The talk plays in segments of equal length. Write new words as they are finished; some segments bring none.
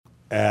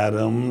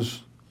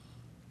Adams,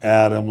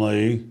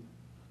 Adamley,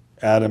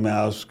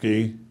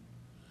 Adamowski,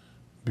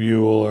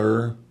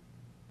 Bueller,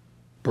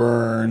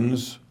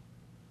 Burns,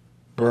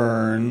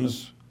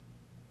 Burns,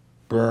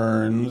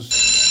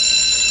 Burns.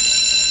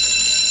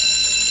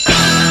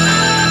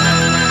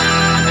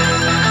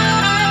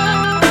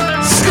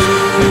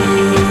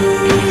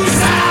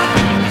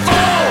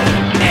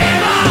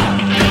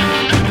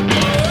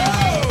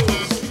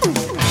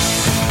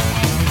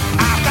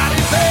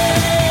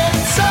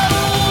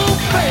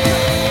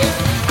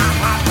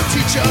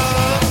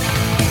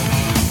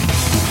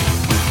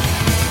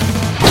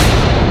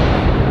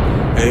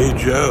 Hey,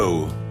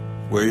 Joe,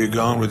 where you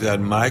going with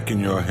that mic in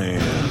your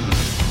hand?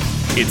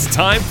 It's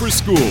time for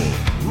school,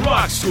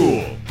 Rock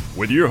School,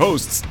 with your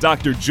hosts,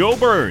 Dr. Joe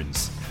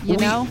Burns.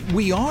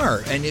 We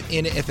are, and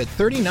if at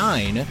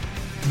 39,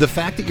 the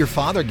fact that your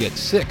father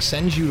gets sick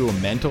sends you to a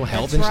mental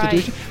health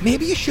institution,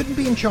 maybe you shouldn't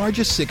be in charge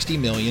of $60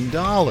 million.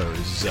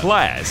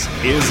 Class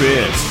is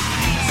in.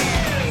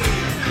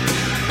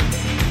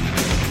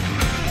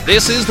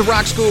 This is the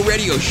Rock School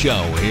Radio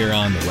Show here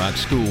on the Rock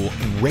School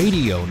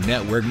Radio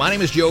Network. My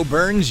name is Joe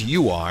Burns.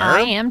 You are?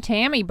 I am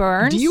Tammy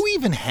Burns. Do you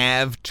even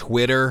have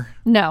Twitter?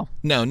 No.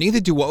 No, neither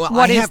do I. Well,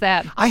 What is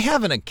that? I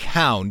have an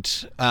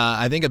account.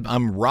 I think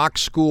I'm Rock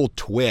School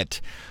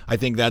Twit. I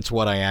think that's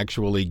what I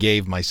actually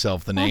gave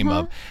myself the name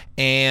of.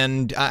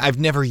 And I've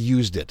never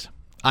used it.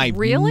 I've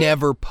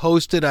never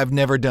posted. I've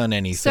never done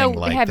anything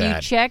like that. So have you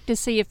checked to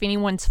see if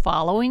anyone's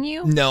following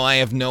you? No, I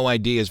have no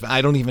idea.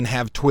 I don't even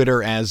have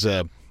Twitter as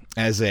a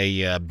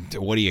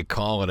what do you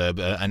call it,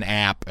 an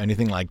app,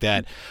 anything like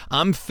that.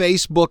 I'm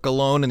Facebook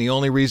alone, and the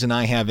only reason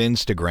I have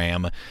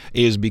Instagram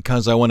is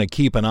because I want to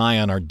keep an eye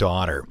on our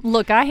daughter.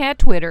 Look, I had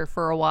Twitter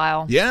for a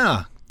while.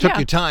 Yeah. Took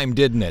your time,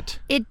 didn't it?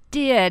 It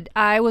did.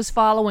 I was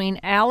following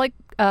Alec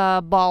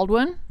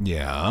Baldwin.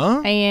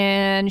 Yeah.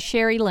 And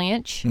Sherry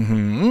Lynch.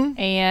 Mm-hmm.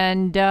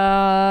 And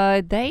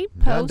they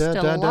post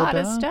a lot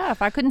of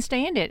stuff. I couldn't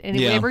stand it. And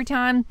every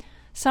time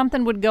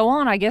something would go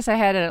on, I guess I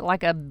had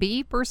a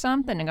beep or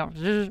something and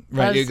go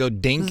right, you go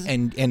dink,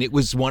 and it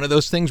was one of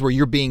those things where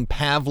you're being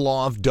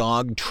Pavlov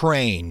dog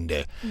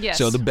trained. Yes.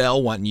 So the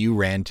bell went and you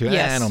ran to it.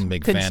 Yes. I'm a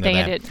big Couldn't fan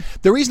stand of that.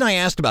 it. The reason I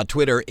asked about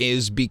Twitter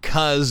is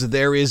because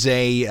there is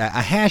a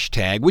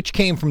hashtag which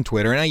came from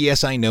Twitter, and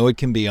yes, I know it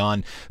can be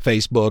on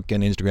Facebook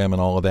and Instagram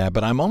and all of that,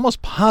 but I'm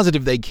almost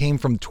positive they came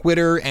from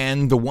Twitter,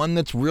 and the one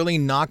that's really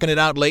knocking it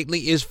out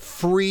lately is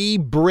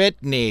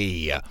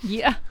FreeBritney.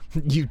 Yeah.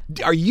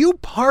 Are you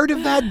part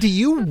of that? Do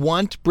you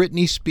want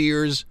Britney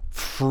Spears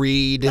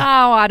freed? Oh,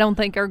 I don't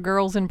think our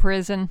girl's in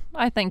prison.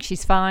 I think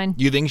she's fine.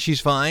 You think she's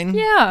fine?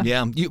 Yeah.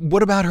 Yeah.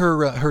 What about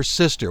her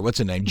sister? What's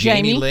her name?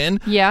 Jamie Lynn?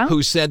 Yeah.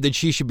 Who said that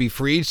she should be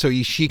freed so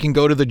she can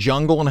go to the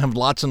jungle and have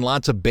lots and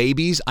lots of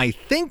babies? I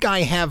think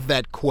I have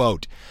that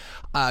quote.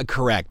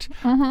 Correct.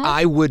 Mm-hmm.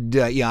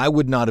 I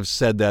would not have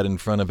said that in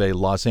front of a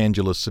Los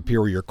Angeles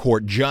Superior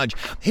Court judge.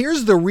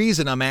 Here's the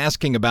reason I'm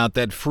asking about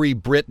that Free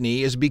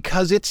Britney is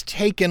because it's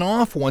taken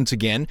off once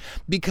again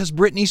because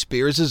Britney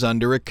Spears is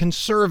under a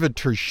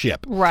conservatorship.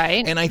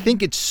 Right. And I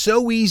think it's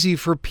so easy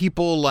for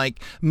people like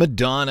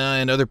Madonna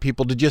and other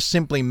people to just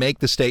simply make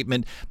the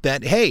statement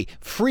that, hey,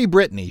 Free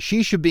Britney,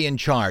 she should be in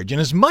charge. And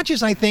as much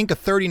as I think a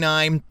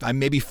 39,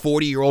 maybe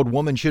 40-year-old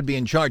woman should be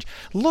in charge,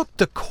 look,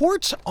 the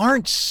courts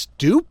aren't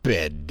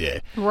stupid.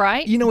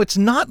 Right. You know, it's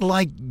not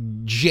like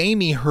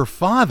Jamie, her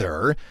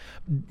father,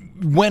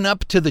 went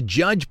up to the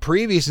judge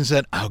previous and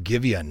said, I'll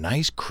give you a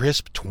nice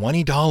crisp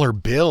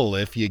 $20 bill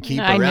if you keep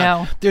her out. I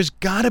know. There's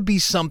got to be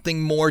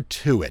something more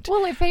to it.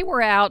 Well, if he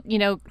were out,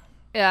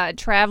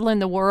 traveling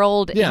the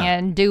world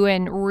and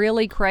doing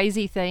really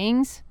crazy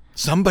things,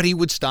 somebody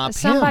would stop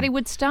Somebody him.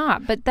 would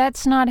stop, but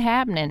that's not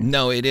happening.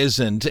 No, it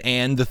isn't.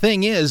 And the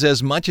thing is,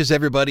 as much as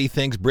everybody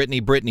thinks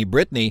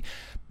Britney,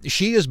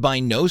 she is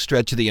by no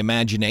stretch of the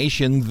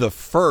imagination the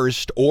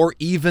first or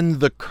even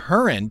the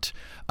current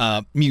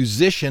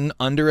musician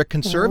under a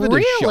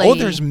conservatorship. Really? Oh,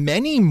 there's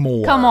many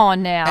more. Come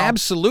on now.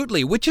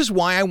 Absolutely, which is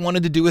why I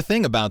wanted to do a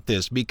thing about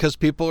this, because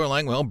people are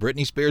like, well,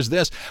 Britney Spears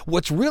this.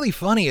 What's really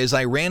funny is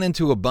I ran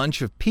into a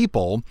bunch of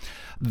people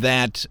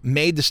that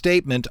made the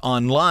statement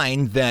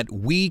online that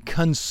we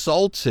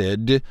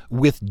consulted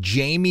with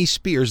Jamie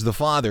Spears, the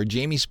father,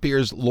 Jamie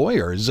Spears'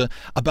 lawyers,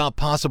 about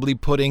possibly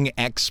putting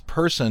X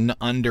person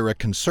under a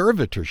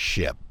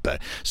conservatorship.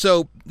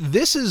 So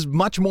this is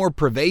much more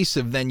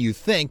pervasive than you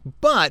think,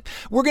 but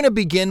we're going to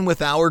begin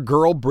with our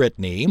girl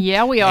Britney.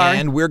 Yeah, we are.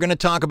 And we're going to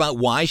talk about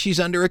why she's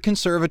under a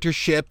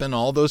conservatorship and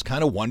all those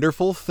kind of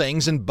wonderful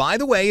things. And by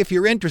the way, if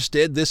you're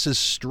interested, this is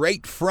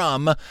straight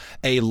from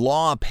a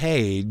law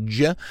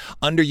page.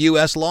 Under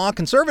U.S. law,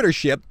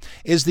 conservatorship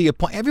is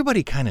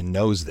everybody kind of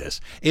knows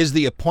this, is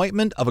the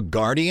appointment of a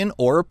guardian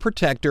or a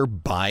protector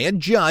by a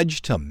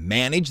judge to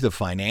manage the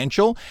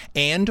financial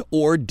and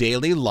or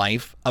daily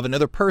life of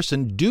another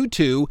person due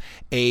to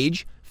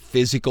age,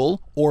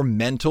 physical, or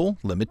mental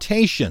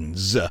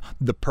limitations.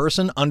 The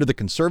person under the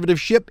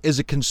conservatorship is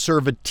a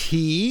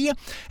conservatee,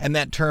 and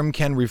that term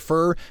can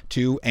refer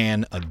to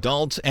an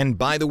adult. And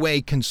by the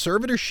way,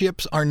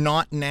 conservatorships are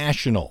not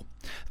national.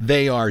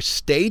 They are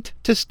state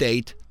to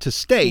state to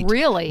state.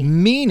 Really?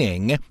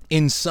 Meaning,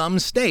 in some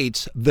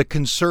states, the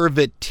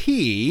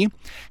conservatee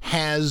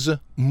has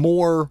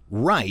more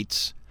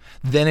rights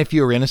than if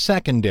you're in a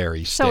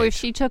secondary state. So if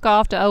she took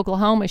off to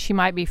Oklahoma, she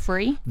might be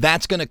free?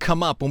 That's going to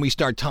come up when we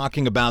start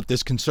talking about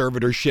this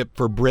conservatorship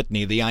for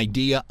Britney, the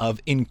idea of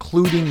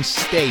including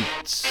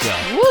states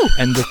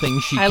and the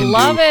things she can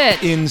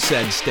do in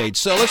said states.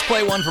 So let's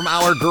play one from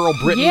our girl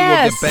Britney.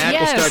 Yes, we'll get back.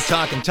 yes. We'll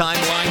start talking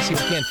timelines, see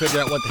if we can't figure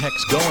out what the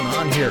heck's going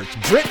on here. It's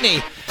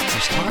Britney.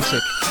 She's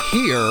Toxic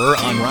here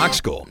on Rock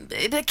School.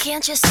 Baby,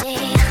 can't you see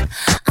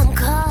I'm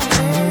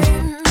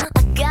calling?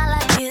 A guy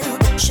like you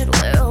should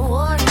wear a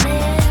warning.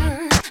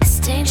 It's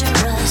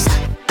dangerous.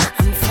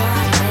 I'm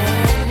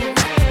falling.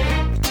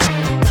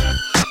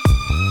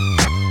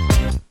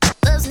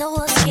 There's no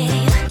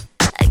escape.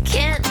 I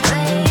can't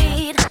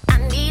wait. I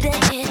need a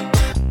hit.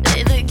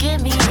 Baby,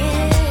 give me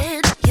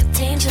it. You're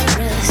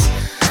dangerous.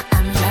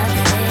 I'm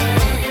loving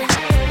it.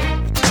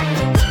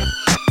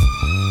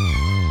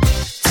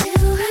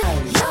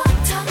 You're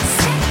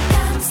toxic.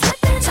 I'm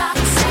slipping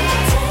toxic.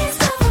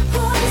 Taste of a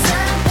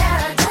poison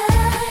paradise.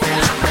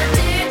 I'm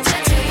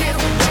addicted to you.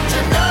 Don't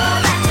you know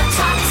that you're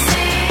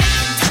toxic?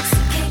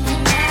 Intoxicating me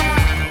now.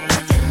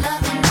 With your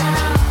loving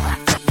now. I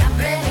think I'm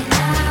ready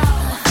now.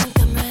 I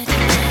think I'm ready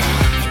now.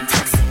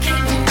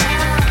 Intoxicating me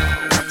now.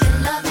 With your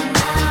loving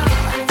now.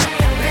 I think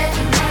I'm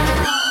ready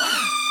now.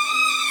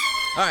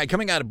 All right,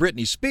 coming out of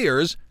Britney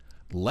Spears,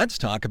 let's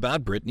talk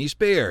about Britney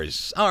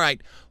Spears. All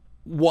right,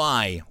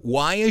 why?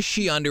 Why is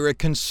she under a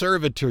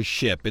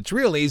conservatorship? It's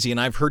real easy, and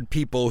I've heard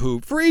people who,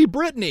 free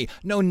Britney,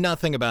 know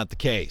nothing about the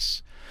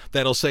case.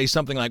 That'll say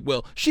something like,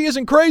 well, she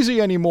isn't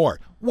crazy anymore.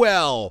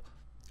 Well,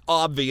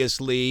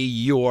 obviously,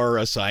 you're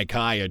a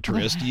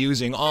psychiatrist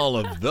using all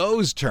of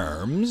those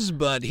terms,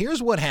 but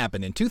here's what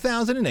happened. In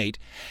 2008,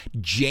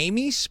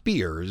 Jamie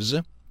Spears,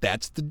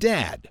 that's the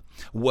dad,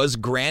 was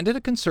granted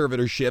a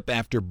conservatorship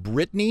after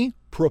Britney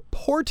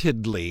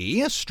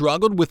purportedly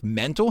struggled with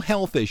mental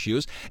health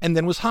issues and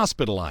then was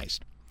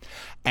hospitalized.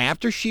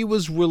 After she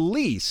was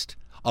released,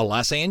 a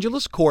Los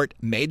Angeles court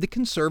made the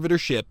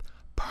conservatorship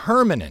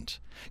permanent,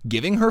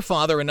 giving her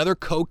father another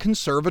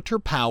co-conservator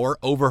power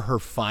over her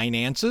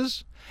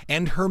finances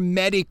and her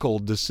medical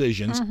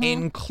decisions,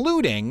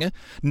 including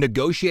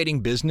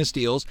negotiating business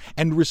deals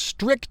and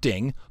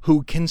restricting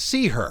who can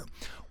see her,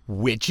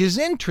 which is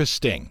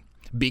interesting.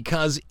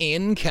 Because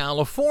in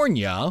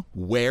California,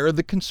 where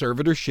the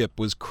conservatorship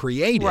was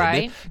created,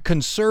 Right.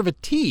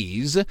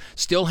 conservatees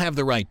still have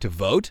the right to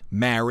vote,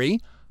 marry,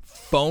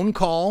 phone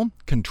call,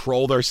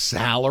 control their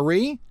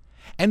salary,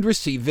 and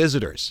receive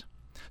visitors.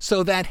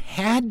 So that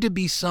had to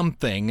be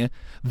something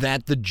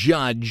that the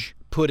judge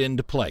put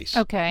into place.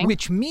 Okay.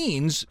 Which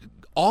means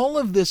all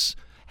of this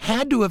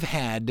had to have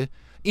had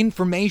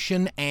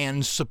information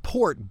and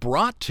support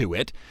brought to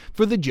it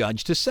for the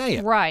judge to say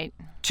it. Right.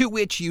 To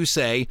which you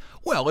say,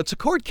 well, it's a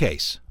court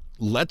case.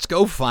 Let's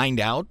go find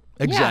out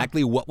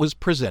exactly what was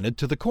presented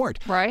to the court.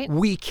 Right.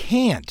 We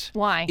can't.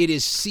 Why? It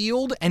is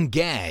sealed and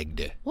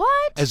gagged.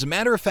 What? As a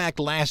matter of fact,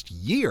 last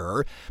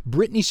year,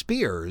 Britney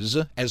Spears,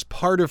 as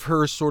part of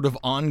her sort of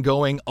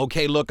ongoing,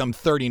 okay, look, I'm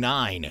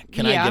 39.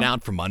 Can I get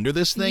out from under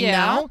this thing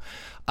now?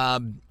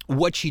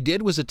 What she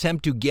did was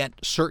attempt to get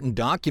certain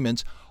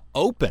documents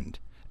opened.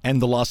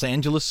 And the Los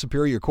Angeles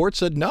Superior Court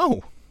said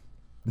no.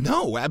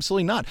 No,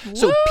 absolutely not. Woo!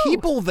 So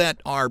people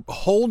that are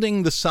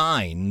holding the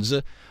signs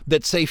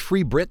that say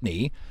Free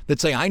Britney,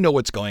 that say, I know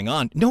what's going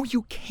on. No,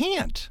 you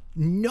can't.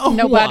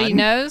 Nobody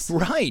knows?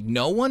 Right.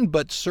 No one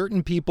but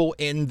certain people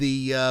in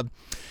the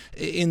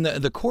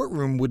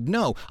courtroom would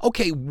know.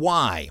 Okay,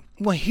 why?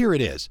 Well, here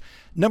it is.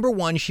 Number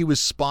one, she was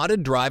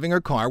spotted driving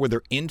her car with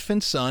her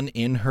infant son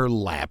in her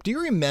lap. Do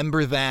you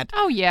remember that?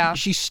 Oh, yeah.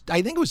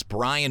 I think it was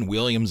Brian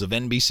Williams of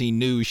NBC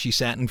News she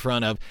sat in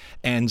front of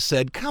and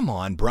said, come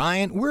on,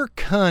 Brian, we're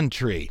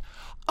country.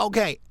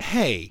 Okay,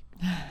 hey,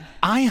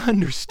 I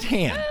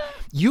understand.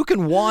 You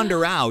can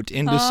wander out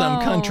into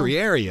some country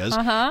areas,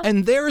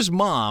 and there's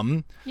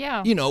mom,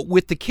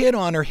 with the kid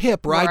on her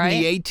hip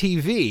riding the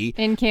ATV.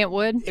 In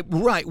Kentwood?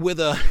 Right, with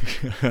a...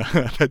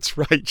 That's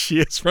right, she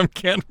is from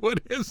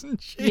Kentwood,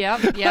 isn't she?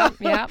 Yep.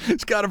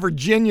 It's got a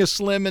Virginia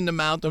Slim in the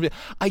mouth.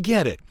 I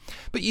get it.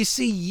 But you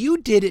see, you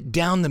did it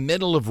down the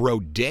middle of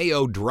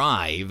Rodeo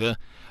Drive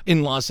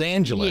in Los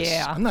Angeles.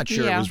 Yeah. I'm not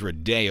sure it was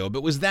Rodeo, but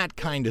it was that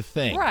kind of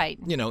thing. Right.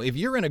 If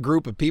you're in a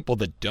group of people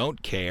that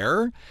don't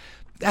care...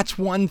 That's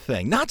one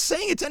thing. Not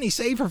saying it's any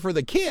safer for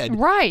the kid.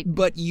 Right.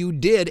 But you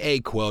did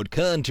a, quote,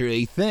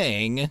 country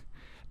thing,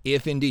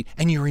 if indeed.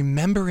 And you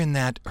remember in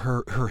that,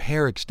 her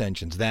hair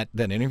extensions, that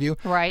interview?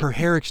 Right. Her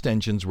hair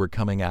extensions were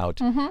coming out.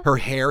 Her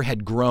hair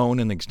had grown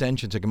and the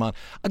extensions had come out.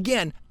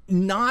 Again,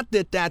 not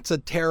that that's a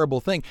terrible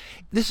thing.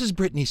 This is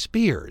Britney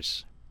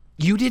Spears.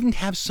 You didn't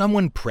have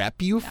someone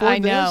prep you for I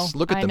this? know,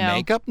 Look at I the know.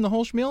 makeup and the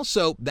whole schmeal.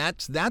 So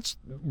that's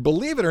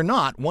believe it or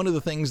not, one of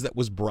the things that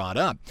was brought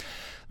up.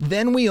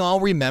 Then we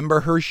all remember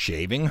her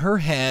shaving her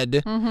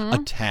head,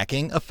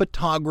 attacking a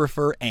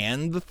photographer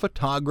and the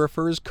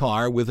photographer's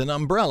car with an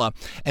umbrella.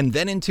 And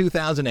then in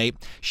 2008,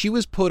 she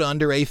was put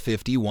under a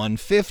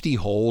 5150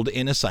 hold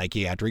in a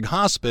psychiatric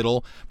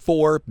hospital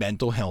for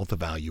mental health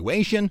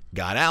evaluation,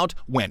 got out,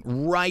 went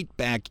right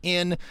back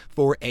in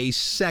for a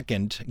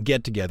second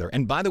get-together.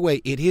 And by the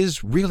way, it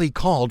is really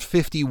called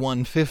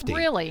 5150.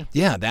 Really?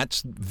 Yeah,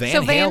 that's Van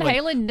So Halen. Van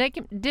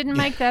Halen didn't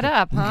make that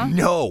up, huh?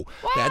 No,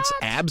 that's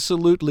What?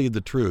 absolutely the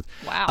truth.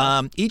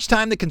 Wow. Each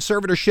time the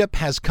conservatorship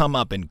has come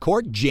up in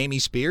court, Jamie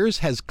Spears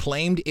has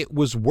claimed it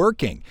was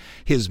working.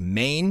 His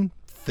main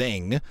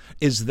thing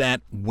is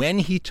that when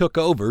he took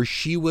over,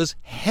 she was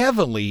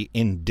heavily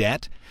in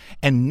debt,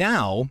 and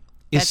now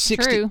is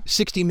That's true.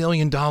 $60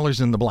 million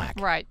in the black.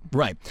 Right.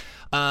 Right.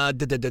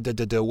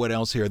 What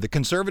else here? The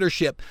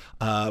conservatorship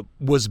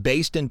was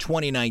based in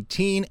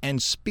 2019,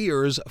 and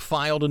Spears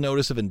filed a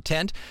notice of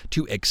intent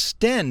to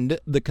extend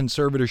the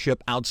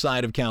conservatorship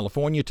outside of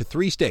California to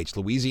 3 states,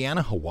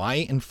 Louisiana,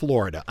 Hawaii, and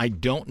Florida. I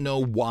don't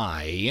know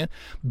why,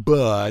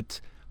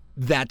 but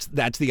that's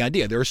the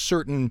idea. There are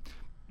certain...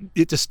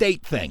 It's a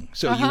state thing,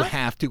 so you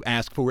have to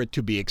ask for it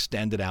to be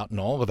extended out and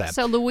all of that.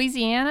 So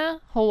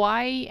Louisiana,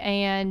 Hawaii,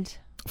 and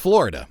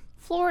Florida.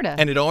 Florida.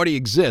 And it already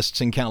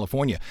exists in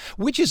California,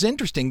 which is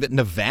interesting that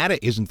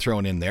Nevada isn't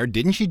thrown in there.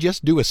 Didn't she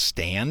just do a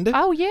stand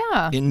Oh,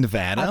 yeah. in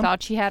Nevada? I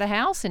thought she had a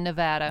house in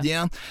Nevada.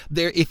 Yeah.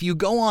 There, if you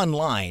go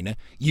online,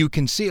 you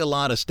can see a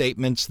lot of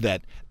statements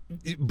that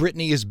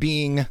Britney is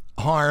being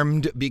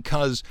harmed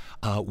because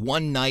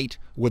one night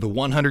with a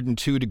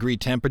 102-degree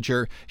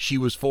temperature, she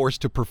was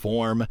forced to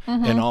perform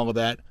and all of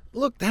that.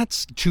 Look,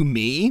 that's, to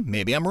me,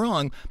 maybe I'm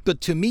wrong, but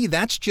to me,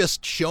 that's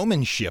just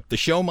showmanship. The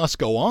show must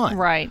go on.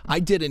 Right. I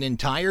did an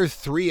entire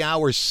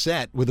 3-hour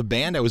set with a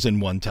band I was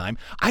in one time.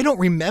 I don't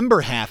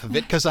remember half of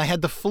it because I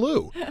had the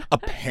flu.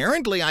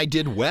 Apparently, I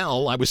did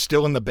well. I was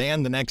still in the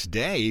band the next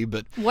day,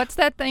 but... What's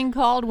that thing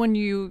called when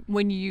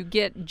you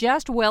get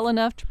just well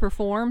enough to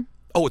perform?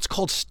 Oh, it's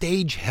called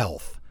stage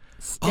health.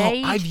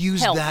 Stage I've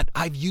used health. that.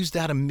 I've used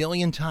that a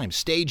million times.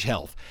 Stage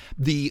health.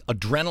 The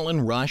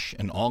adrenaline rush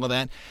and all of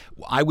that.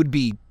 I would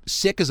be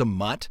sick as a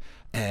mutt,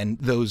 and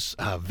those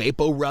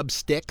Vapo Rub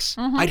sticks,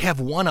 I'd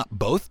have one up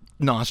both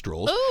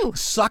nostrils,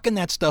 sucking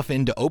that stuff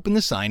in to open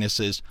the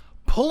sinuses,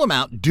 pull them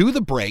out, do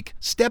the break,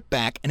 step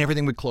back, and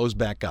everything would close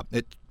back up.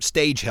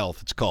 Stage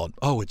health, it's called.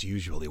 Oh, it's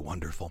usually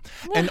wonderful.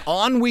 And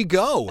on we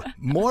go.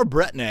 More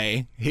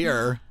Britney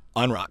here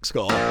on Rock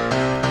School.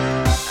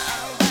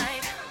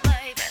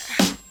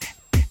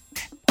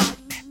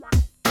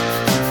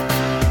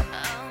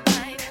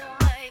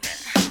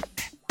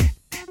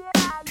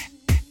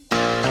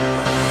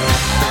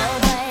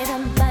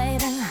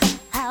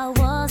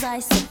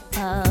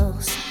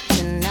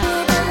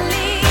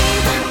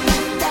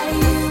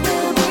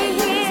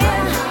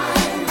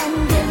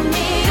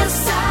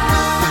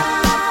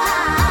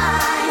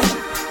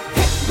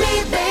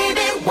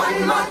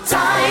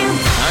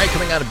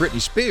 Out of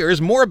Britney Spears,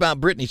 more about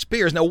Britney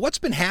Spears. Now, what's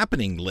been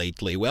happening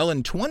lately? Well,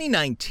 in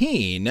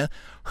 2019,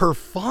 her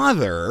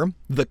father,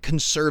 the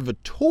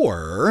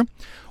conservator,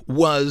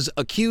 was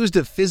accused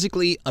of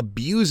physically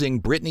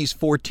abusing Britney's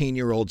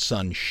 14-year-old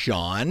son,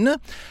 Sean.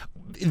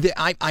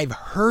 I've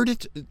heard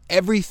it,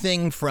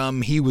 everything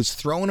from he was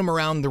throwing him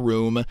around the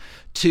room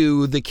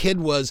to the kid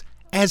was,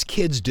 as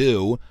kids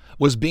do,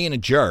 was being a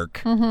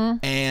jerk,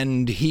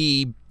 and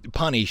he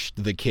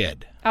punished the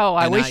kid. Oh,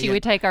 I wish you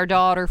would take our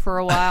daughter for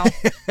a while.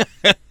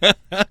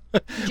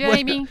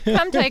 Jamie,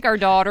 come take our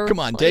daughter. Come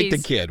on, please.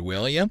 take the kid,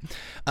 will you?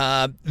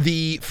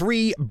 The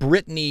Free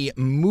Britney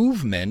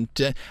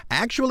movement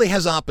actually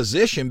has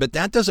opposition, but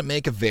that doesn't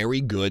make a very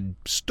good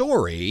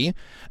story.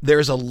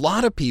 There's a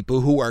lot of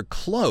people who are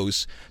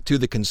close to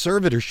the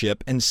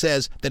conservatorship and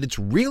says that it's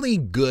really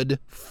good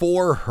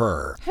for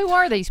her. Who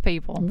are these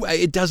people?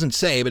 It doesn't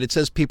say, but it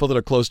says people that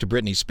are close to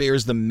Britney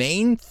Spears. The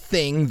main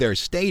thing they're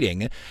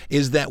stating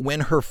is that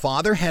when her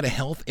father had a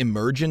health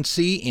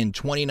emergency in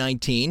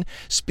 2019,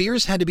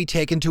 Spears had to be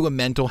taken to a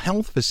mental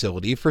health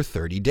facility for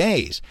 30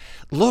 days.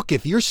 Look,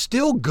 if you're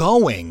still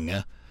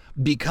going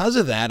because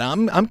of that,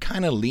 I'm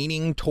kind of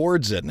leaning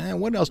towards it. Now,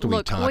 what else do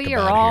we talk about here?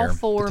 Look, we are all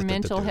for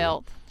mental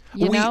health.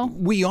 You know?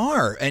 We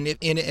are. And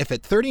if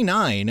at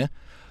 39,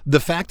 the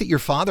fact that your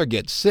father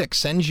gets sick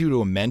sends you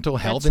to a mental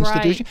health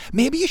institution,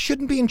 maybe you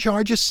shouldn't be in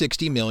charge of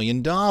 $60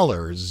 million.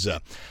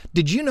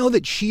 Did you know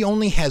that she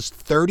only has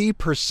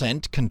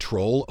 30%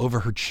 control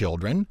over her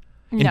children?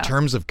 in No.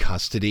 terms of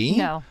custody.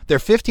 No. They're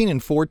 15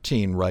 and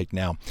 14 right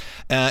now.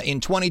 In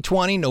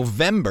 2020,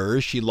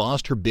 November, she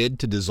lost her bid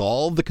to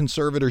dissolve the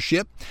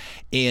conservatorship.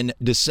 In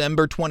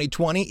December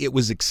 2020, it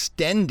was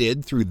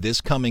extended through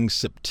this coming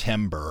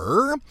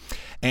September.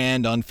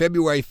 And on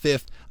February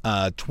 5th,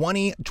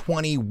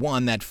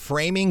 2021, that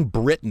Framing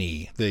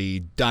Britney, the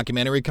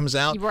documentary comes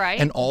out. Right.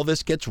 And all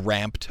this gets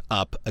ramped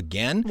up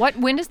again.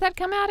 When does that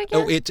come out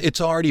again? Oh,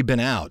 it's already been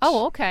out.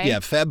 Oh, okay. Yeah,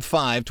 Feb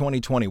 5,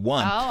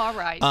 2021. Oh, all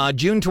right.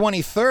 June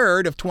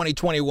 23rd of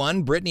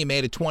 2021, Britney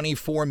made a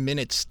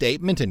 24-minute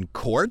statement in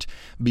court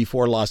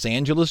before Los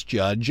Angeles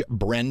judge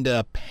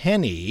Brenda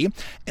Penny.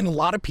 And a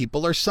lot of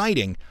people are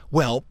citing,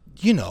 well,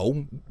 you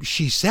know,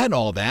 she said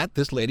all that.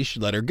 This lady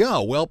should let her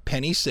go. Well,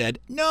 Penny said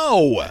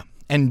no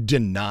and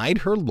denied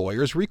her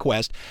lawyer's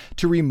request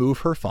to remove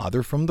her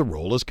father from the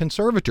role as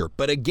conservator.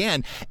 But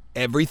again,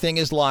 everything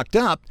is locked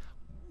up.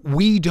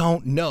 We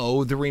don't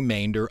know the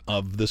remainder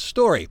of the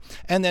story.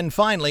 And then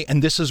finally,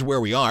 and this is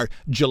where we are,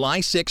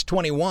 July 6,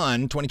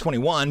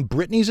 2021,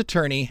 Britney's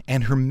attorney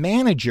and her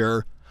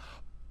manager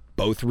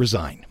both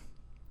resign.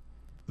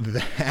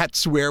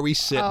 That's where we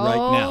sit right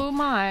now. Oh,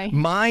 my.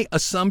 My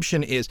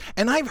assumption is,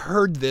 and I've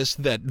heard this,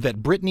 that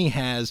Britney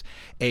has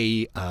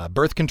a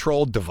birth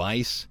control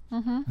device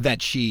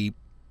that she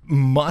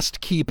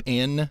must keep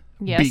in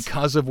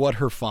because of what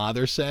her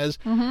father says.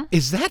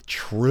 Is that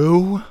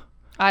true?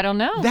 I don't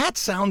know. That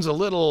sounds a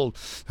little...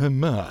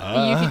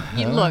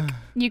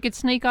 You could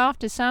sneak off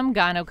to some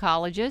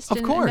gynecologist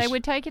and they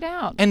would take it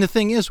out. And the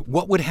thing is,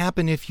 what would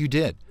happen if you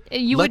did?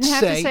 You wouldn't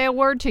have to say a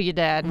word to your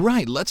dad.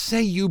 Right. Let's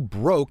say you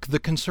broke the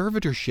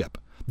conservatorship.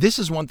 This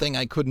is one thing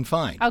I couldn't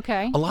find.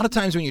 Okay. A lot of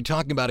times when you're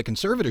talking about a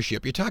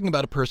conservatorship, you're talking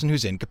about a person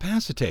who's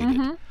incapacitated.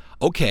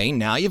 Okay,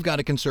 now you've got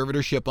a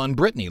conservatorship on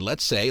Britney.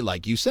 Let's say,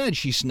 like you said,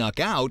 she snuck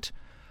out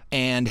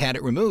and had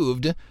it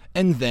removed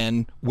and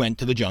then went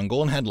to the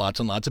jungle and had lots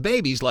and lots of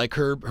babies like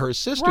her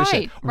sister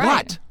said.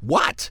 Right.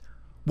 What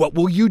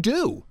will you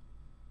do?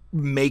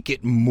 Make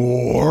it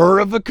more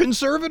of a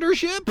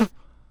conservatorship?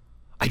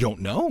 I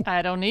don't know.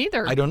 I don't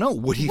either. I don't know.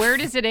 Where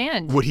does it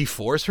end? Would he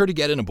force her to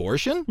get an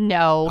abortion?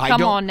 No.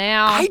 Come on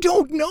now. I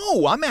don't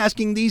know. I'm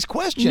asking these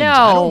questions. No.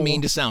 I don't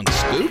mean to sound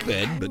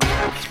stupid, but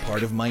it's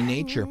part of my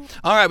nature.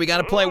 All right, we got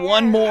to play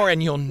one more,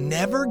 and you'll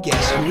never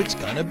guess who it's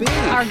going to be.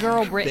 Our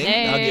girl,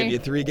 Britney. I'll give you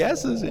 3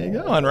 guesses. Here you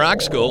go. On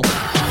Rock School.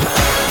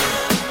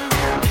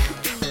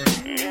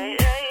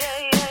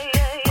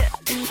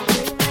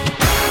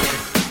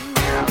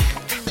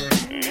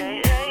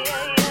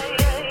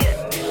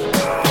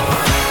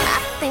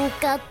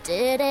 I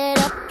did it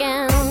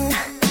again.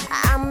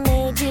 I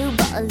made you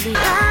believe.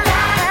 I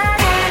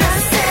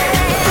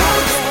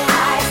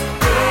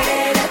did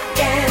it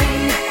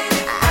again.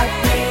 I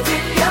played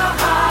with your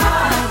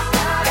heart.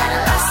 Got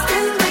lost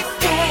in the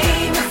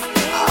game.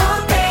 Oh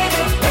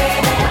baby,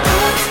 baby,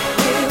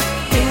 you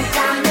think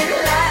I'm in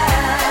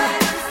love,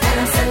 and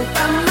I'm sent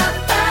from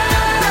above.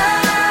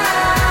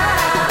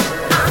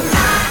 I'm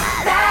not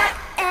that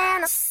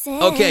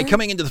innocent. Okay,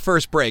 coming into the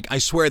first break, I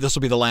swear this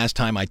will be the last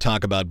time I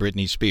talk about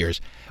Britney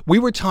Spears. We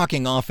were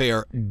talking off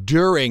air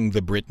during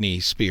the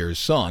Britney Spears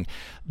song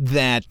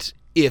that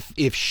if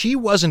she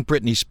wasn't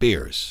Britney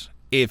Spears,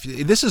 if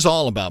this is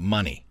all about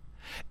money,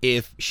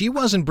 if she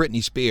wasn't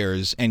Britney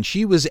Spears and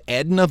she was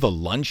Edna the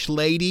lunch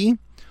lady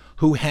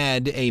who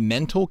had a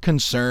mental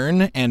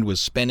concern and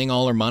was spending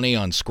all her money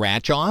on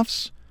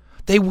scratch-offs,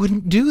 they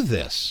wouldn't do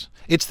this.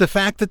 It's the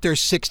fact that there's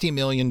 $60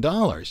 million.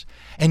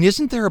 And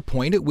isn't there a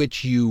point at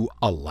which you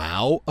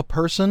allow a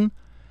person,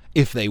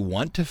 if they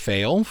want to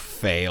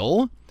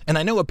fail? And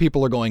I know what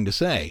people are going to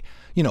say.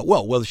 You know,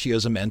 well, she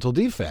has a mental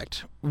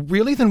defect.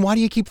 Really? Then why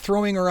do you keep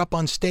throwing her up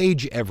on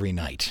stage every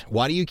night?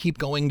 Why do you keep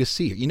going to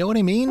see her? You know what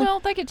I mean?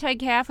 Well, they could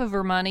take half of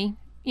her money,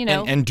 you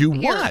know. And do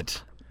here.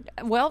 what?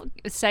 Well,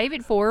 save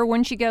it for her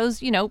when she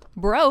goes,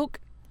 broke.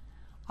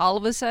 All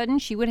of a sudden,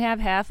 she would have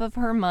half of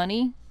her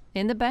money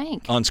in the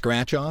bank. On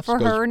scratch-offs? For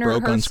her and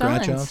broke her on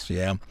sons. scratch-offs?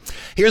 Yeah.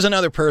 Here's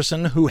another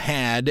person who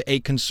had a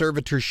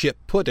conservatorship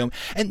put on.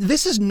 And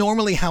this is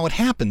normally how it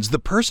happens. The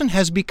person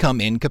has become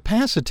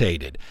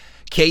incapacitated.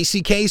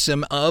 Casey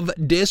Kasem of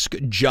disc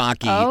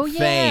jockey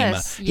fame.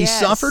 He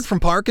suffered from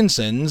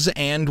Parkinson's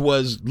and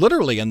was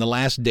literally in the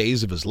last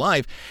days of his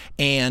life.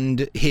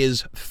 And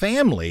his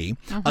family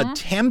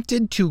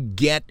attempted to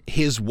get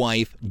his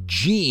wife,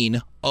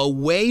 Jean,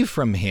 away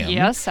from him.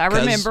 Yes, I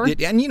remember.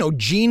 And,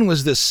 Jean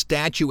was this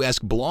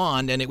statuesque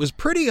blonde, and it was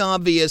pretty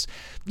obvious,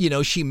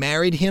 she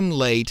married him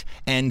late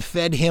and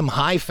fed him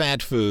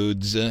high-fat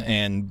foods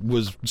and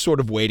was sort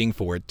of waiting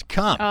for it to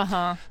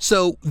come.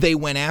 So they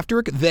went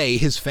after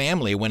his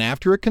family went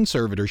after a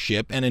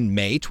conservatorship, and in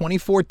May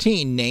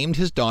 2014 named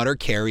his daughter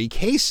Carrie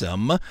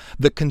Kasem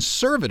the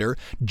conservator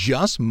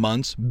just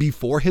months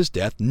before his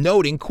death,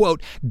 noting,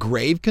 quote,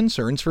 grave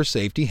concerns for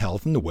safety,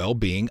 health, and the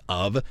well-being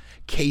of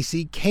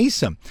Casey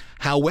Kasem.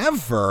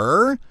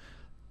 However,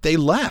 they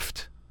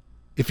left.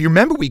 If you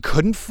remember, we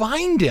couldn't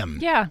find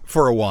him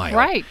for a while.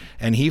 Right.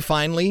 And he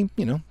finally,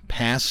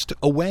 passed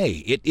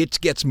away.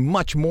 It gets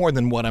much more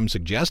than what I'm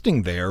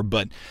suggesting there,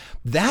 but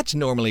that's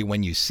normally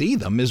when you see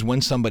them, is when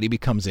somebody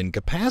becomes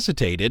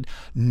incapacitated,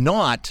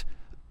 not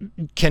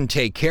can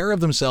take care of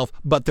themselves,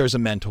 but there's a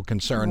mental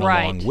concern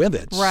along with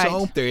it. Right.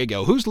 So there you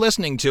go. Who's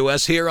listening to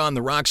us here on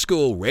the Rock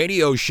School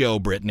Radio Show,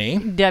 Brittany?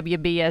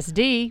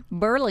 WBSD,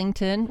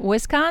 Burlington,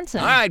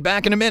 Wisconsin. All right,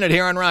 back in a minute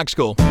here on Rock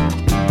School.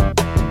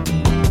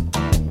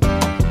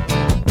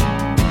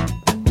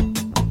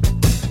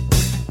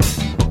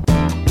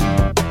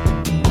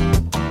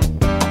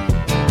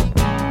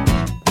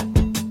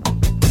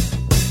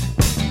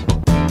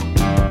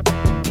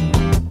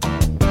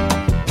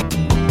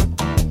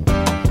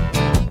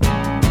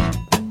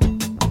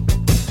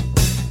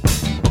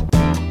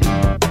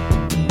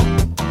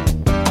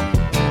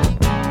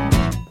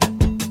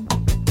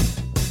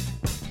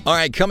 All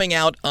right, coming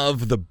out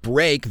of the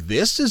break,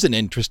 this is an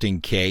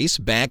interesting case.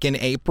 Back in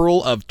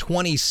April of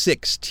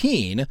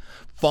 2016,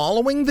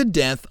 following the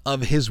death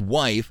of his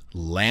wife,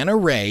 Lana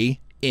Ray,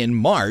 in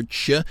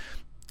March,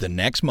 the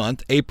next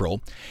month,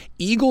 April,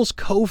 Eagles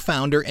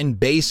co-founder and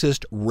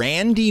bassist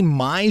Randy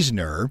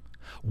Meisner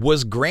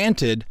was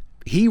granted,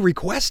 he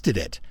requested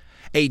it,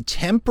 a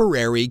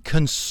temporary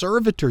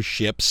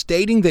conservatorship,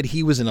 stating that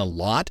he was in a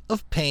lot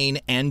of pain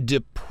and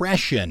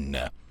depression.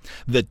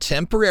 The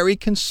temporary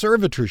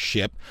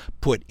conservatorship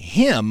put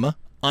him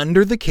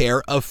under the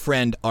care of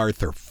friend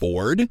Arthur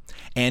Ford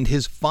and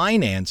his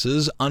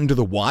finances under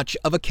the watch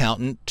of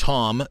accountant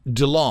Tom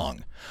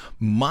DeLong.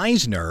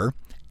 Meisner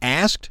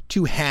asked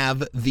to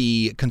have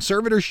the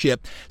conservatorship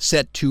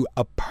set to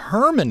a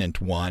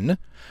permanent one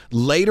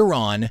later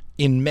on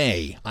in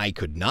May. I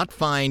could not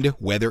find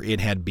whether it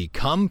had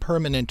become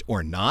permanent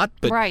or not,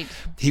 but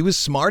he was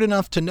smart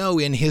enough to know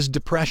in his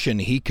depression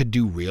he could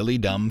do really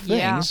dumb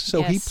things,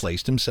 he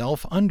placed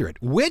himself under it,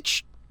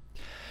 which,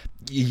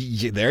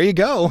 there you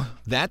go.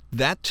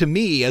 That to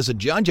me, as a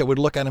judge, I would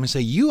look at him and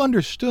say, you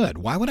understood.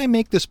 Why would I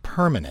make this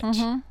permanent?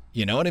 Mm-hmm.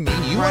 You know what I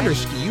mean? You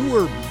understood. You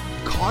were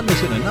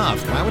cognizant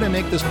enough. Why would I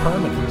make this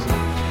permanent?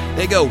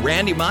 There you go,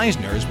 Randy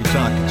Meisner, as we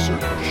talk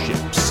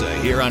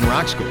conservatorships here on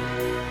Rock School.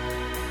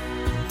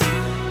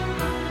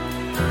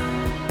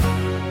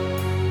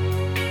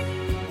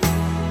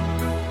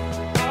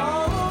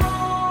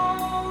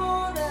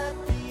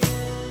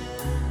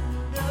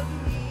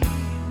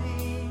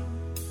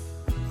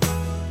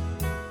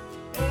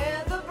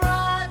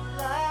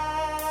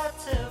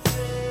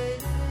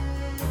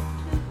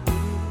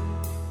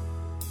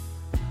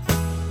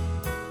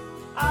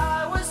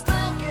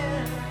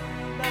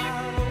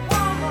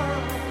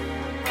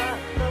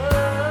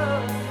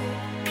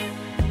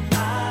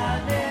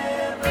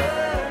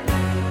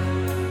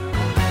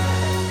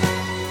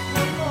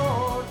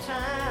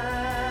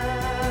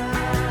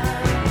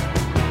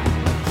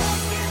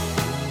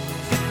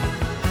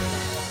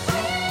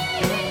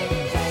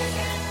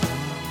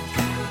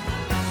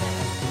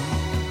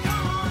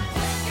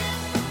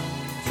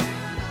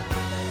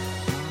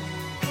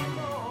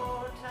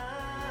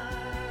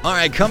 All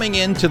right, coming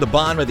into the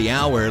bottom of the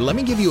hour, let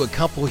me give you a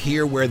couple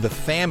here where the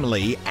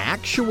family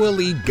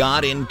actually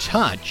got in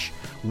touch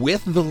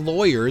with the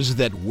lawyers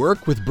that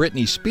work with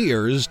Britney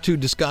Spears to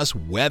discuss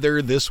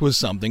whether this was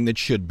something that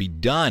should be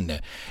done.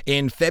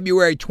 In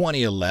February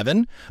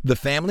 2011, the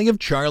family of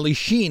Charlie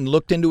Sheen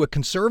looked into a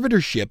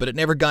conservatorship, but it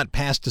never got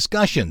past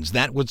discussions.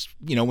 That was,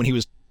 when he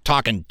was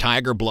talking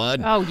tiger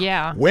blood. Oh,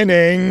 yeah.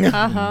 Winning.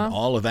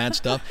 All of that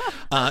stuff.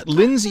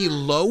 Lindsay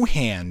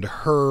Lohan,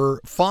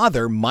 her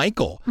father,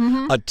 Michael,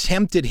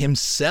 attempted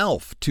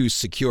himself to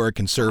secure a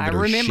conservatorship.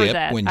 I remember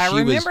that. When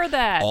she was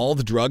all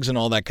the drugs and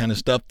all that kind of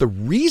stuff. The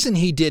reason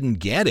he didn't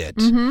get it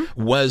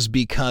was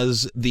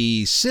because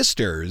the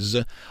sisters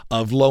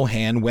of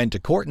Lohan went to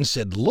court and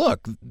said,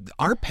 look,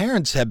 our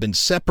parents have been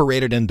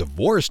separated and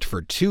divorced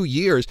for 2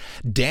 years.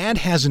 Dad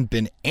hasn't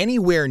been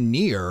anywhere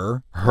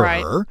near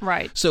her.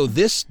 Right. So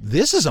this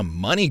is a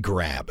money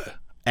grab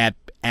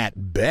at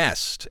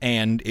best,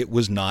 and it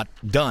was not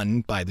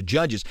done by the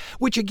judges,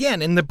 which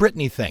again, in the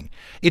Britney thing,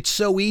 it's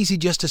so easy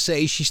just to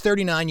say she's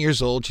 39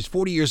 years old, she's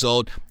 40 years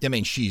old, I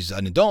mean, she's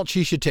an adult,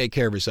 she should take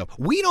care of herself.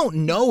 We don't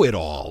know it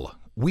all.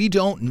 We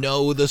don't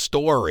know the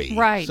story.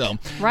 Right. So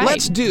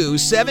let's do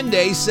 7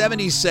 days,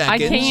 70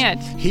 seconds. I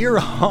can't. Here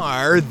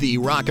are the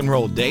rock and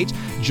roll dates.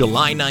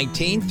 July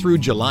 19th through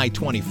July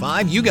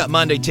 25. You got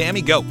Monday,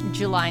 Tammy. Go.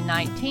 July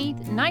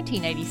 19th,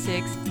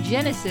 1986,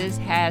 Genesis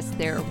has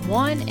their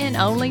one and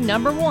only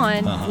number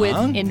one with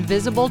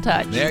Invisible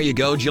Touch. There you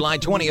go. July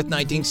 20th,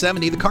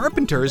 1970, the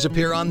Carpenters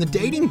appear on The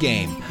Dating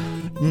Game.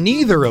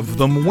 Neither of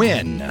them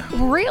win.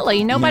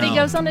 Really? Nobody No.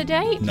 goes on a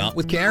date? Not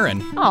with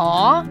Karen.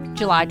 Aw.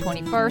 July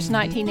 21st,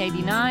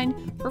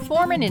 1989,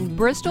 Performing in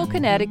Bristol,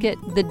 Connecticut,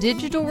 the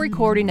digital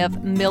recording of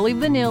Milli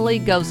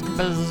Vanilli goes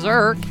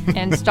berserk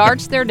and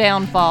starts their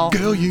downfall.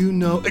 Girl, you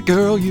know,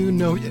 girl, you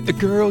know,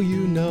 girl,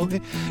 you know.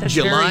 That's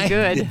very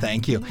good.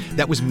 Thank you.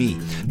 That was me.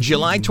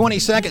 July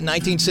 22nd,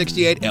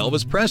 1968,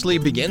 Elvis Presley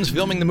begins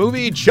filming the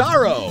movie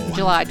Charo.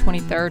 July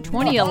 23rd,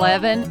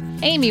 2011,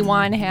 Amy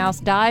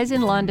Winehouse dies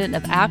in London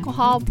of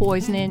alcohol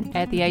poisoning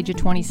at the age of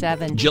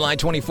 27. July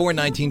 24,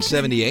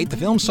 1978, the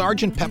film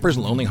Sgt. Pepper's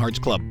Lonely Hearts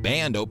Club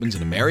Band opens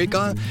in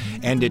America,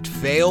 and it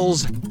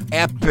fails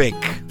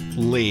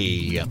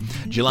epically.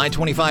 July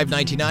 25,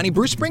 1990,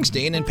 Bruce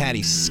Springsteen and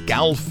Patti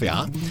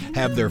Scialfa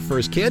have their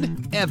first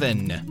kid,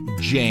 Evan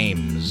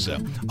James.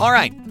 All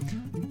right,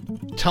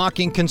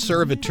 talking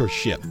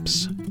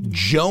conservatorships.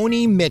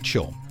 Joni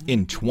Mitchell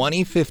in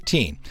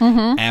 2015,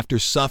 after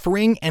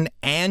suffering an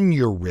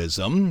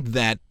aneurysm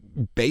that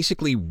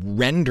basically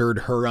rendered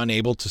her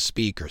unable to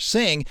speak or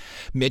sing,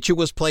 Mitchell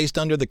was placed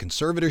under the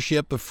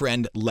conservatorship of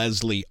friend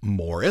Leslie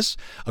Morris.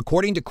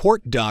 According to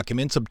court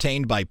documents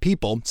obtained by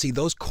People, see,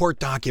 those court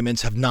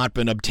documents have not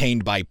been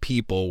obtained by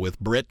People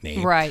with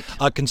Britney. Right.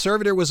 A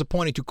conservator was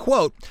appointed to,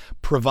 quote,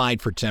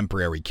 provide for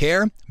temporary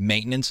care,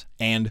 maintenance,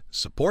 and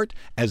support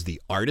as the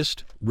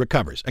artist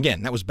recovers.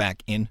 Again, that was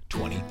back in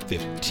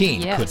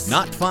 2015. Yes. Could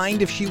not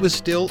find if she was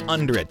still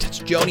under it. It's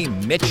Joni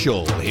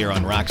Mitchell here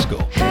on Rock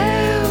School.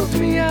 Help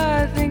me,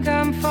 I think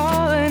I'm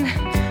falling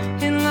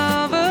in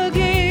love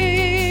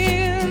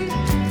again.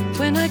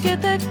 When I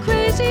get that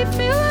crazy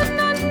feeling,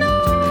 I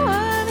know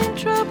I'm in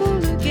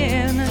trouble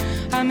again.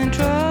 I'm in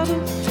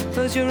trouble,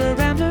 'cause you're a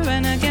rambler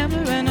and a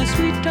gambler and a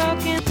sweet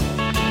talking.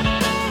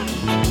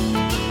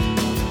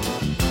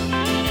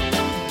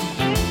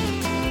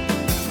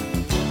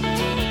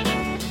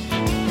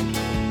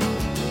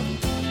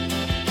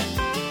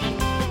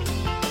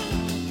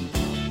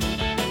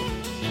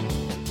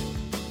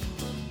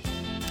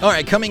 All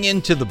right, coming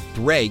into the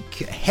break,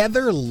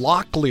 Heather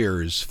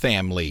Locklear's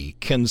family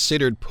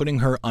considered putting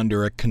her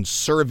under a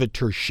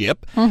conservatorship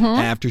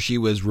after she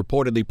was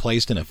reportedly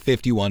placed in a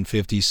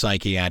 5150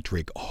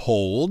 psychiatric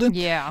hold.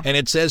 Yeah. And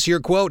it says here,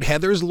 quote,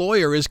 Heather's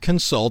lawyer is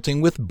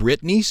consulting with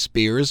Britney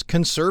Spears'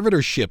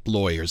 conservatorship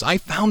lawyers. I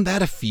found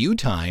that a few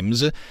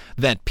times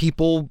that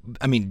people,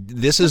 I mean,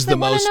 this is the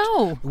most,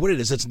 what it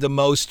is, it's the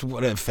most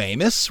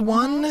famous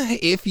one,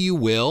 if you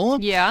will.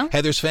 Yeah.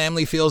 Heather's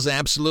family feels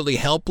absolutely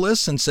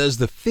helpless and says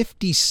the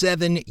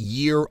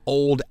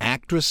 57-year-old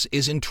actress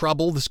is in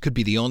trouble. This could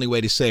be the only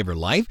way to save her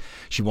life.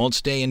 She won't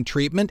stay in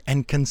treatment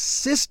and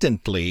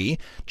consistently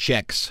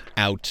checks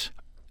out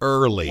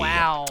early.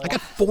 Wow. I got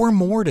 4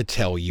 more to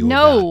tell you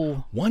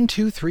about. 1,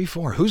 2, 3,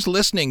 4. Who's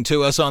listening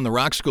to us on the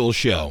Rock School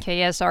Show?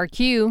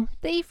 KSRQ,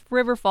 Thief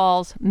River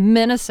Falls,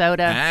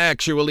 Minnesota.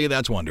 Actually,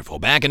 that's wonderful.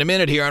 Back in a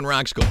minute here on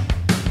Rock School.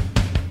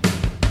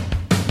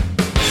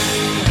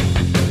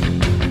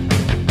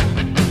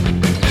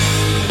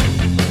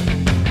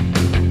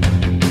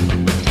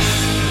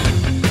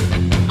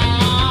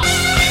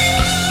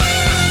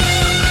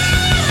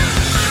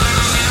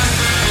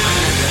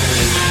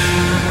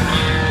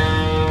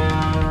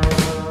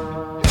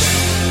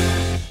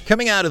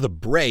 Coming out of the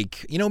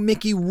break, you know,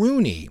 Mickey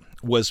Rooney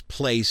was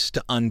placed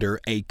under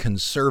a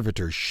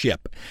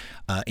conservatorship.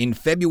 In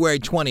February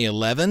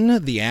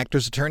 2011, the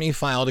actor's attorney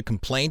filed a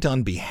complaint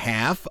on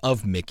behalf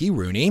of Mickey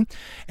Rooney,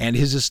 and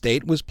his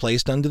estate was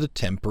placed under the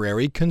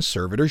temporary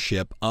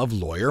conservatorship of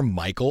lawyer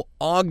Michael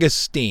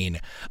Augustine.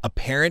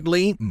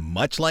 Apparently,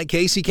 much like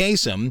Casey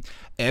Kasem,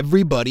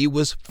 everybody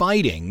was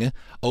fighting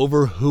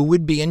over who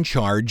would be in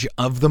charge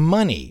of the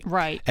money.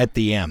 Right. At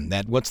the end.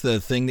 What's the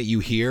thing that you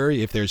hear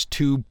if there's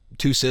two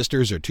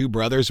sisters or 2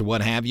 brothers or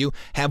what have you,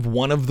 have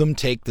one of them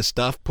take the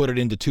stuff, put it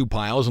into 2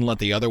 piles, and let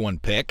the other one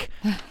pick?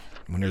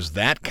 When there's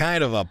that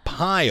kind of a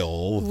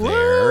pile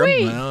there,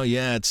 well,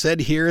 yeah, it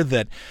said here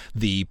that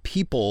the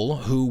people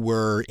who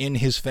were in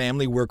his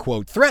family were,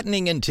 quote,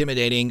 threatening,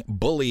 intimidating,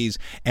 bullies,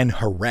 and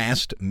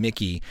harassed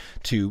Mickey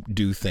to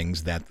do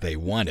things that they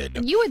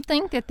wanted. You would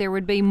think that there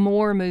would be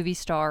more movie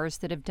stars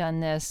that have done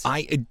this.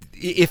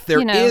 If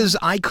there is,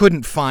 I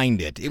couldn't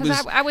find it. It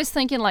was. I was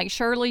thinking like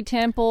Shirley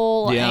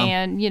Temple Yeah.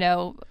 and,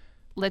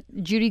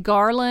 Judy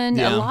Garland,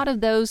 a lot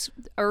of those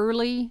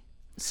early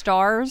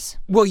stars.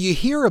 Well, you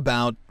hear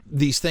about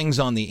these things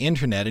on the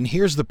internet, and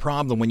here's the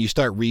problem when you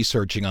start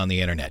researching on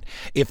the internet.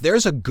 If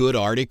there's a good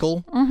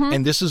article,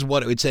 and this is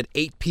what it said,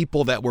 8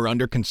 people that were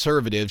under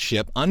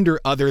conservatorship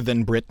other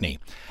than Britney,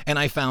 and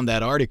I found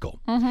that article.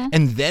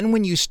 And then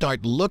when you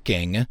start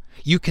looking,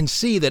 you can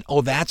see that,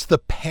 that's the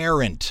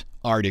parent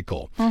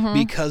article,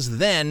 because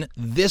then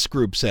this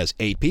group says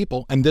 8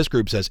 people, and this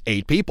group says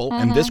 8 people,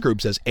 and this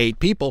group says 8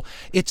 people.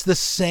 It's the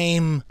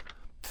same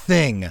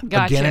thing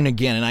again and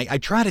again. And I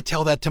try to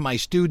tell that to my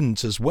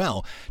students as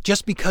well.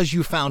 Just because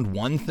you found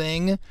one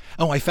thing,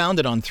 I found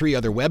it on 3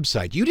 other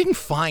websites. You didn't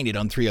find it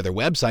on 3 other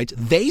websites.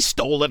 They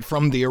stole it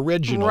from the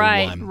original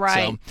one.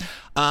 Right. So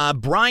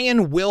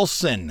Brian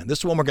Wilson. This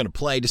is one we're going to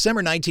play. December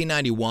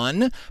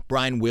 1991,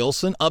 Brian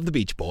Wilson of the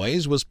Beach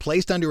Boys was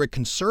placed under a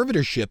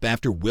conservatorship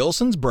after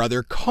Wilson's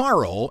brother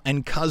Carl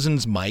and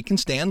cousins Mike and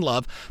Stan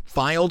Love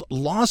filed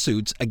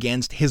lawsuits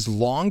against his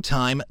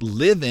longtime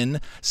live-in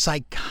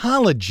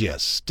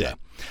psychologist.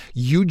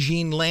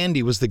 Eugene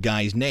Landy was the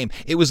guy's name.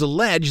 It was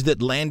alleged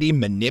that Landy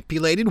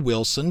manipulated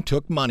Wilson,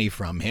 took money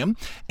from him,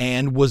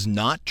 and was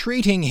not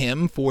treating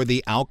him for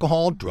the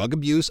alcohol, drug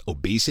abuse,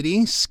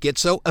 obesity,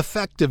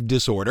 schizoaffective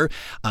disorder.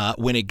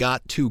 When it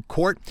got to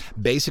court,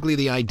 basically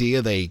the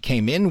idea they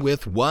came in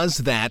with was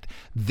that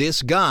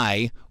this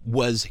guy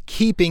was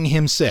keeping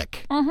him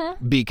sick.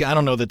 Mm-hmm. I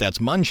don't know that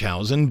that's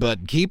Munchausen,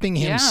 but keeping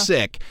him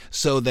sick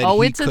so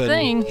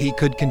that he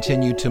could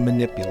continue to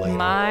manipulate him.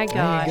 My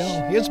gosh.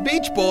 There you go. It's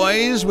Beach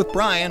Boys with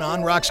Brian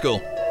on Rock School.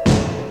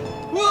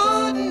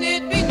 Wouldn't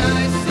it be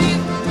nice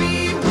if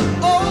we were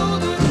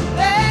older,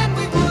 then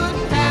we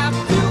wouldn't have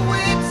to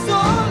wait so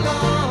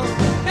long?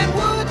 And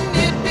wouldn't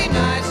it be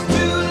nice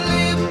to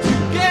live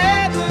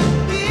together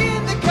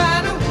in the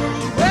kind of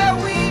world where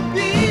we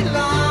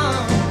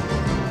belong?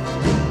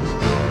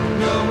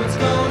 No, it's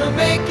gonna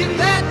make it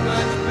that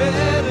much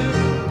better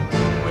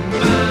when we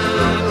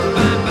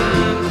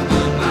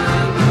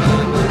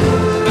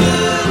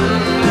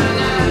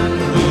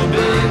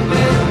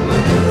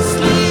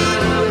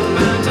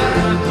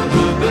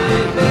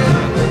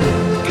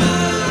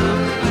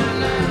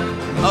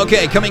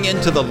Okay, coming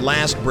into the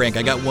last break,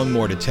 I got one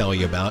more to tell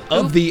you about.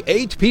 Of the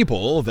 8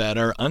 people that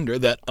are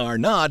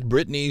not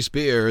Britney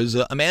Spears,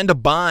 Amanda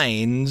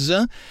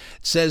Bynes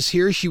says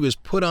here she was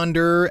put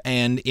under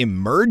an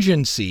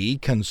emergency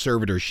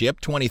conservatorship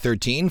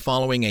 2013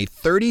 following a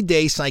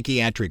 30-day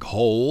psychiatric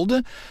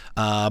hold.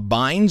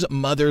 Bynes'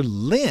 mother,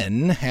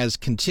 Lynn, has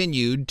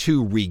continued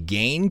to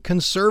regain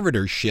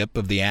conservatorship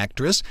of the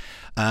actress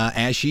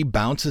as she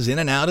bounces in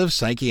and out of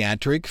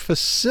psychiatric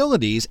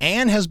facilities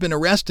and has been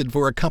arrested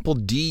for a couple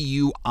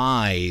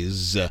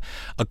DUIs.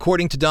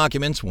 According to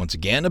documents, once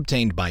again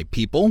obtained by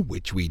People,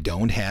 which we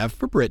don't have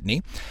for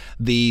Britney,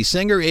 the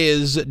singer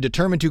is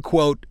determined to,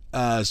 quote,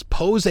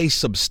 pose a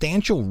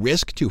substantial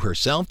risk to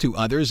herself, to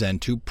others,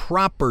 and to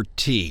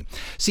property.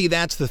 See,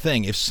 that's the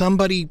thing. If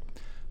somebody...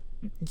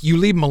 you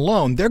leave them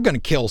alone, they're going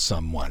to kill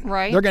someone.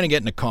 Right. They're going to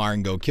get in a car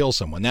and go kill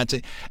someone. That's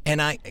it. And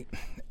I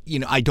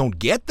don't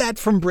get that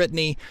from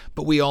Britney,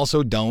 but we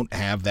also don't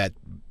have that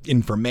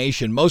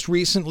information. Most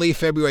recently,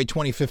 February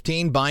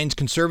 2015, Bynes'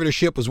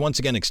 conservatorship was once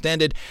again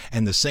extended,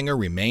 and the singer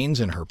remains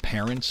in her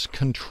parents'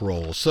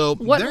 control. So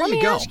there you go. Let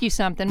me ask you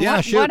something.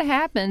 Yeah, what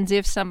happens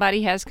if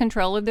somebody has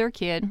control of their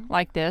kid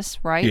like this,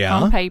 right, Yeah.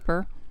 on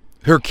paper?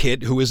 Her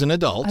kid, who is an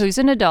adult. And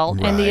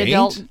the Right.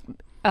 adult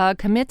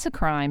commits a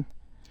crime.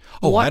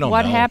 Oh, I don't know.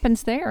 What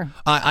happens there?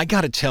 I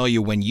got to tell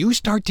you, when you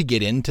start to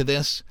get into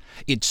this,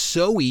 it's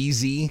so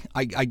easy.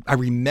 I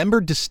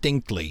remember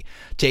distinctly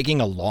taking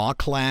a law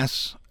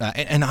class,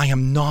 and I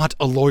am not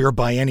a lawyer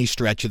by any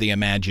stretch of the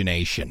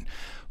imagination,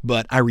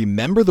 but I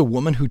remember the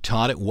woman who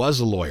taught it was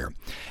a lawyer,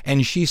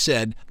 and she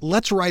said,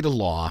 let's write a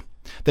law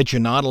that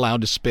you're not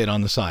allowed to spit on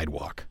the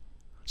sidewalk.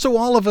 So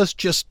all of us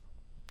just,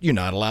 you're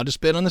not allowed to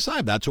spit on the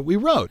sidewalk. That's what we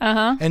wrote.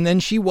 Uh-huh. And then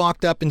she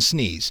walked up and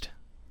sneezed.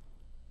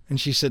 And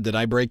she said, did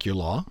I break your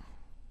law?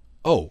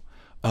 Oh,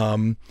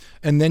 and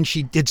then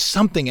she did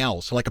something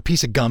else, like a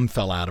piece of gum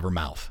fell out of her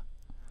mouth.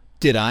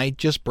 Did I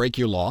just break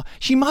your law?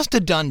 She must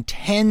have done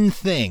 10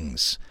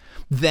 things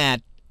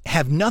that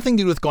have nothing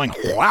to do with going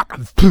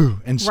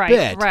and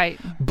spit. Right.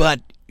 But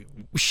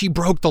she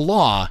broke the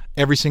law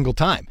every single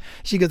time.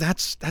 She goes,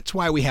 that's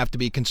why we have to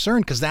be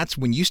concerned, because that's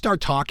when you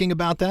start talking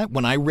about that.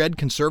 When I read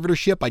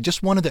conservatorship, I'm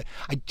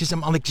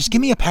like, just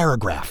give me a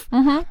paragraph.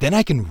 Mm-hmm. Then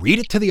I can read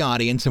it to the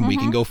audience and we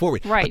can go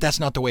forward. Right. But that's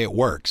not the way it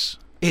works.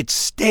 It's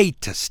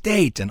state to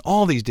state and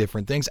all these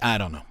different things. I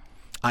don't know.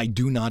 I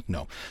do not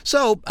know.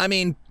 So, I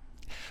mean,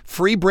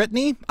 Free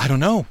Britney? I don't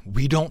know.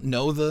 We don't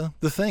know the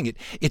thing.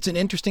 It's an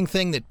interesting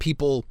thing that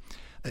people...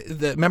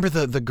 remember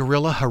the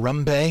gorilla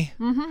Harambe?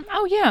 Mm-hmm.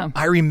 Oh, yeah.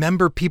 I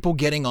remember people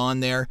getting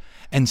on there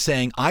and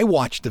saying, I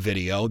watched the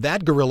video.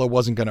 That gorilla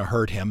wasn't going to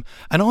hurt him.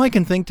 And all I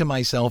can think to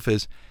myself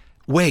is,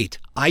 wait,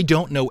 I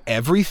don't know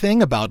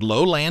everything about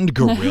lowland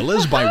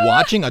gorillas by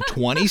watching a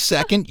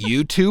 20-second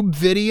YouTube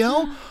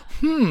video?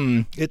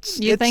 You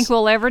think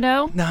we'll ever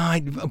know? No,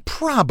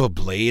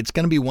 probably. It's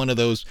going to be one of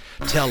those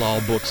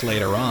tell-all books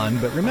later on.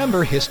 But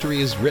remember,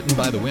 history is written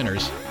by the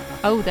winners.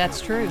 Oh,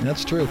 that's true.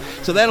 That's true.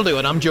 So that'll do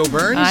it. I'm Joe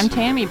Burns. I'm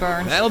Tammy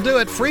Burns. That'll do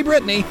it. Free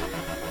Britney,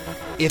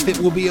 if it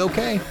will be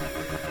okay.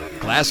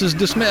 Class is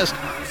dismissed.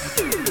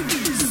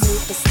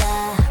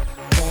 Superstar,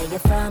 where you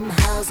from?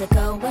 How's it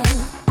going?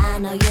 I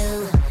know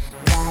you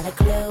got a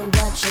clue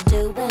what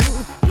you're doing.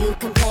 You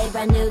can play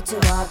brand new to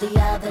all the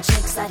other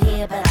chicks out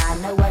here, but I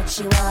know what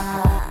you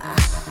are,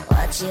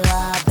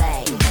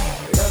 baby.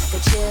 Look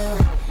at you,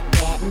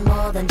 getting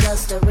more than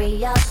just a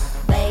re-up.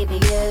 Baby,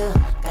 you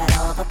got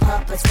all the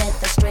puppets with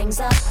the strings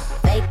up,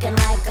 faking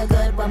like a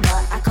good one,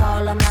 but I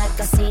call them like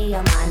I see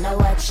them. I know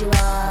what you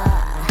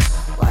are,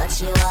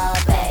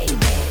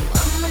 baby.